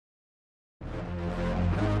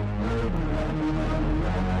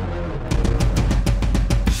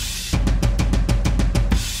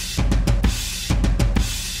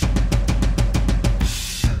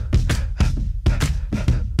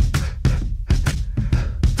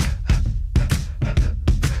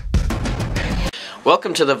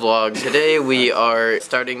Welcome to the vlog. Today we are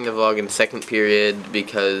starting the vlog in second period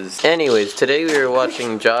because... Anyways, today we are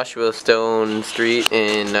watching Joshua Stone Street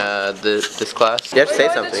in this class. You have to say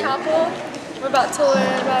something. We're going to chapel. We're about to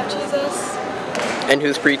learn about Jesus. And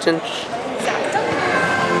who's preaching?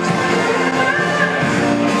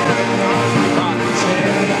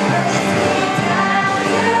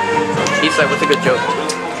 Eastside, what's a good joke?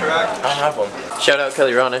 I have one. Shout out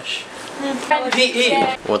Kelly Ronish.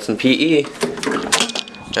 PE! What's in PE?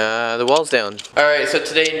 The wall's down. Alright, so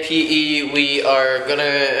today in PE we are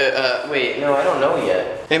gonna, wait, no, I don't know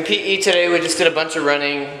yet. In PE today we just did a bunch of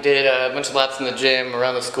running, did a bunch of laps in the gym,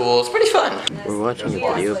 around the school. It's pretty fun. We're watching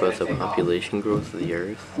a video about the population growth of the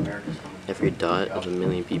earth. Every dot is 1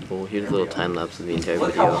 million people. Here's a little time lapse of the entire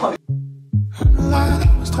video.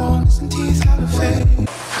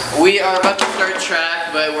 We are about to start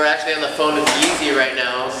track, but we're actually on the phone with Yeezy right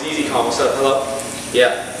now. It's easy, Tom. What's up? Hello?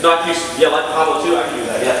 Yeah. No, I can use, yeah, like Pablo too, I can do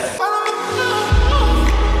that, yeah.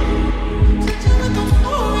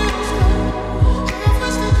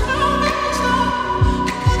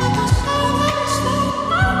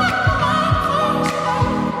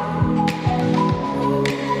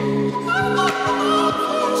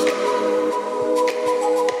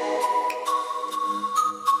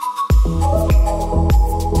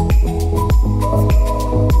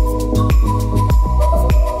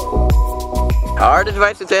 Art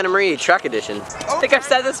Advice with Anna Marie, track edition. I think I've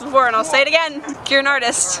said this before and I'll say it again. If you're an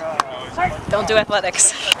artist, don't do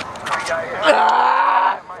athletics.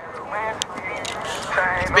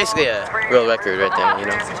 It's basically a real record right there, you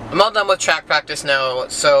know. I'm all done with track practice now,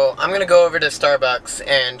 so I'm gonna go over to Starbucks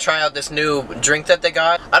and try out this new drink that they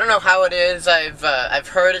got. I don't know how it is. I've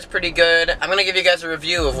heard it's pretty good. I'm gonna give you guys a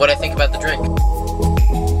review of what I think about the drink.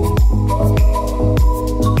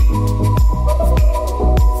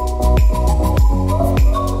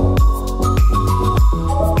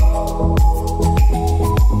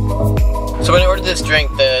 So when I ordered this drink,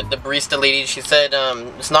 the barista lady, she said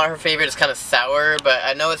it's not her favorite, it's kind of sour, but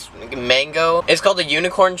I know it's mango. It's called a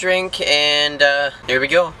unicorn drink, and here we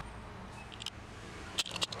go.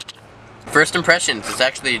 First impressions,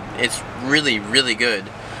 it's really, really good.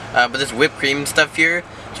 But this whipped cream stuff here,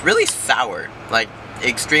 it's really sour, like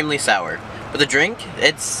extremely sour. But the drink,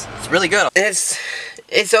 it's really good.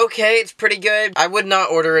 It's okay, it's pretty good. I would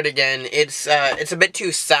not order it again. It's a bit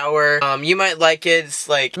too sour. You might like it. It's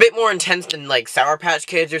like a bit more intense than like Sour Patch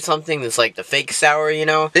Kids or something. That's like the fake sour, you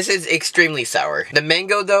know? This is extremely sour. The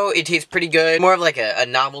mango though, it tastes pretty good. More of like a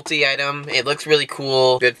novelty item. It looks really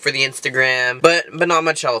cool. Good for the Instagram. But not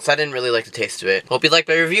much else. I didn't really like the taste of it. Hope you liked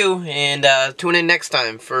my review, and tune in next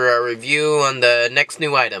time for a review on the next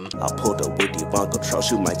new item. I pulled up with the Bronco truck,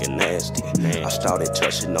 she make it nasty. I started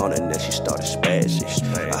touching on her, and then she started spazzing.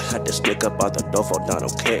 I had to sneak up out the door for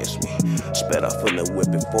Donald catch me. Sped off in the whip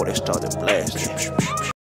before they started blasting.